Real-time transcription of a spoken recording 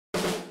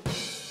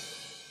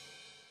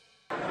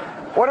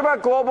What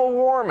about global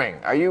warming?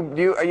 Are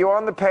you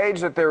on the page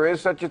that there is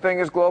such a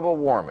thing as global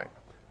warming?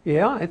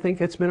 Yeah, I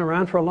think it's been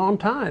around for a long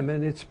time,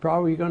 and it's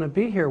probably going to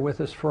be here with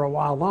us for a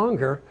while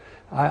longer.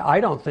 I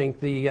don't think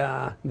the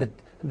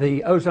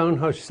ozone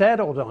has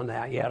settled on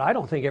that yet. I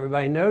don't think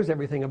everybody knows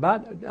everything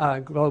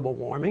about global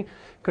warming,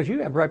 because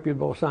you have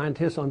reputable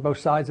scientists on both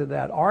sides of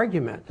that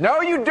argument.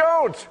 No, you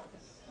don't!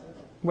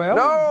 Well,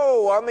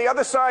 no, on the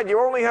other side, you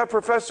only have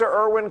Professor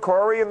Irwin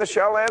Corey and the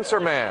Shell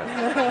Answer Man.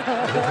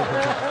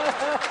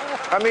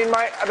 I mean,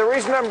 the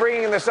reason I'm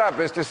bringing this up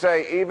is to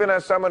say, even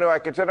as someone who I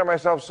consider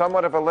myself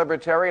somewhat of a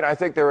libertarian, I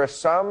think there are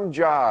some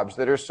jobs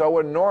that are so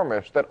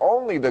enormous that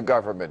only the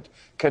government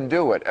can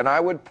do it. And I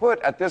would put,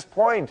 at this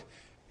point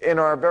in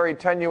our very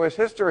tenuous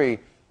history,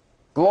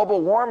 global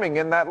warming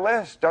in that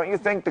list. Don't you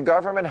think the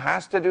government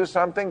has to do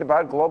something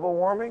about global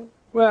warming?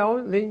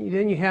 Well,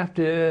 then you have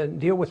to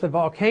deal with the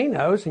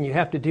volcanoes, and you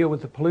have to deal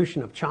with the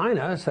pollution of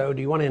China. So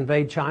do you want to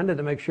invade China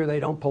to make sure they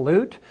don't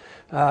pollute?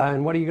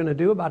 And what are you going to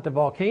do about the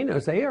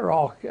volcanoes? They are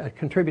all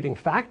contributing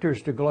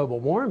factors to global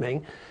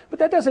warming. But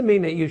that doesn't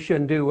mean that you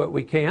shouldn't do what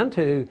we can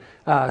to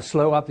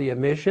slow up the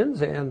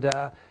emissions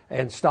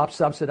and stop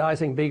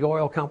subsidizing big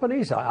oil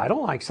companies. I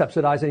don't like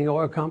subsidizing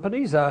oil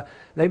companies.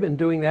 They've been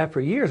doing that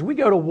for years. We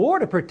go to war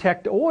to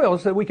protect oil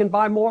so that we can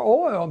buy more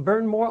oil,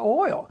 burn more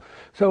oil.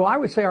 So I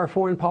would say our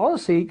foreign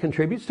policy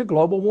contributes to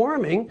global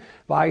warming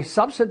by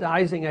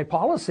subsidizing a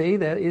policy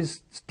that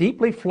is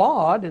deeply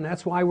flawed, and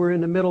that's why we're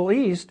in the Middle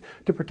East,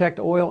 to protect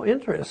oil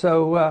interests.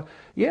 So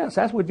yes,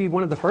 that would be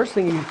one of the first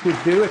things you could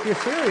do if you're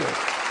serious.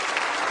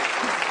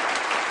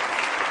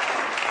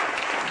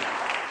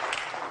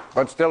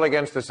 But still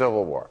against the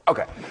Civil War.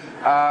 Okay.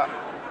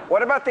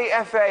 What about the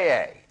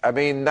FAA? I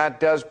mean, that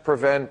does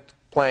prevent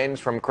planes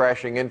from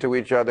crashing into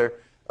each other.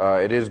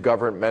 It is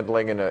government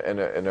meddling in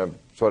a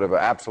sort of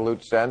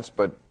absolute sense,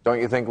 but don't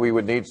you think we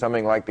would need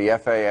something like the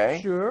FAA?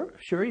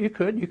 Sure, you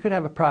could. You could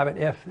have a private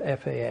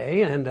FAA.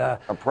 And a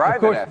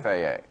private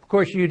FAA? Of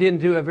course, you didn't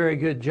do a very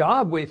good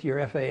job with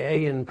your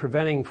FAA in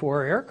preventing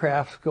 4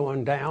 aircrafts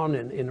going down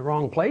in the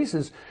wrong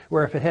places,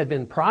 where if it had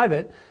been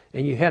private,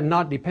 and you had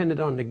not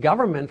depended on the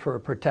government for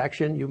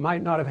protection, you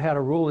might not have had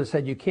a rule that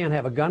said you can't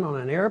have a gun on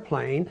an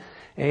airplane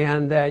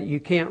and that you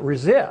can't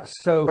resist.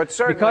 So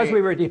because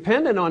we were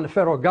dependent on the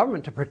federal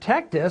government to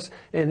protect us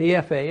and the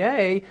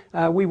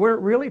FAA, we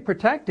weren't really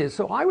protected.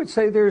 So I would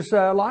say there's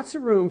lots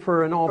of room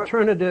for an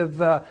alternative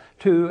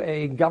to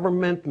a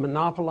government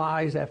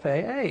monopolized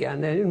FAA,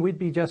 and then we'd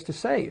be just as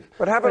safe.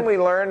 But haven't we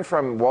learned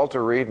from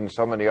Walter Reed and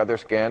so many other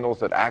scandals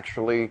that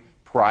actually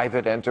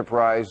private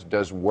enterprise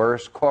does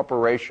worse?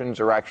 Corporations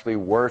are actually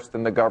worse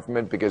than the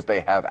government because they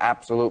have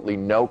absolutely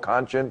no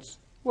conscience?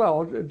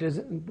 Well,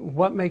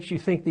 what makes you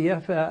think the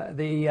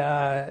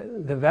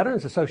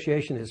Veterans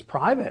Association is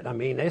private? I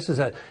mean, this is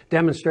a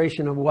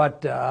demonstration of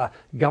what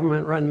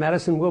government-run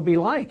medicine will be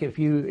like. If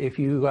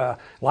you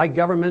like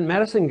government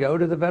medicine, go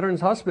to the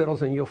veterans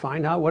hospitals and you'll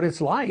find out what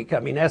it's like. I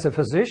mean, as a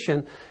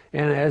physician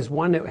and as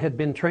one that had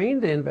been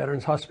trained in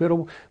Veterans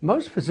Hospital,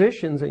 most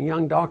physicians and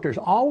young doctors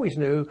always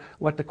knew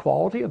what the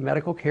quality of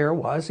medical care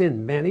was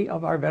in many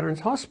of our Veterans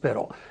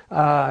Hospital.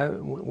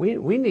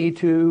 We need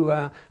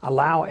to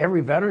allow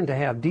every veteran to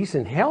have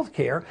decent health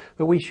care,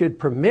 but we should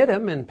permit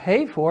him and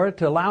pay for it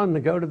to allow him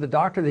to go to the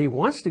doctor that he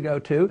wants to go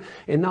to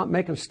and not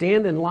make him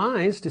stand in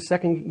lines to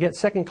get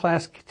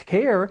second-class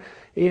care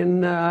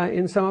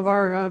in some of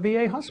our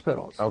VA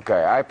hospitals.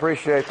 Okay, I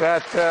appreciate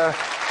that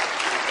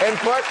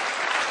input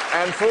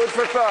and food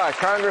for thought.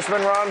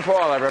 Congressman Ron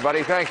Paul,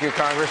 everybody. Thank you,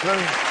 Congressman.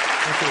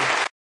 Thank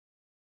you.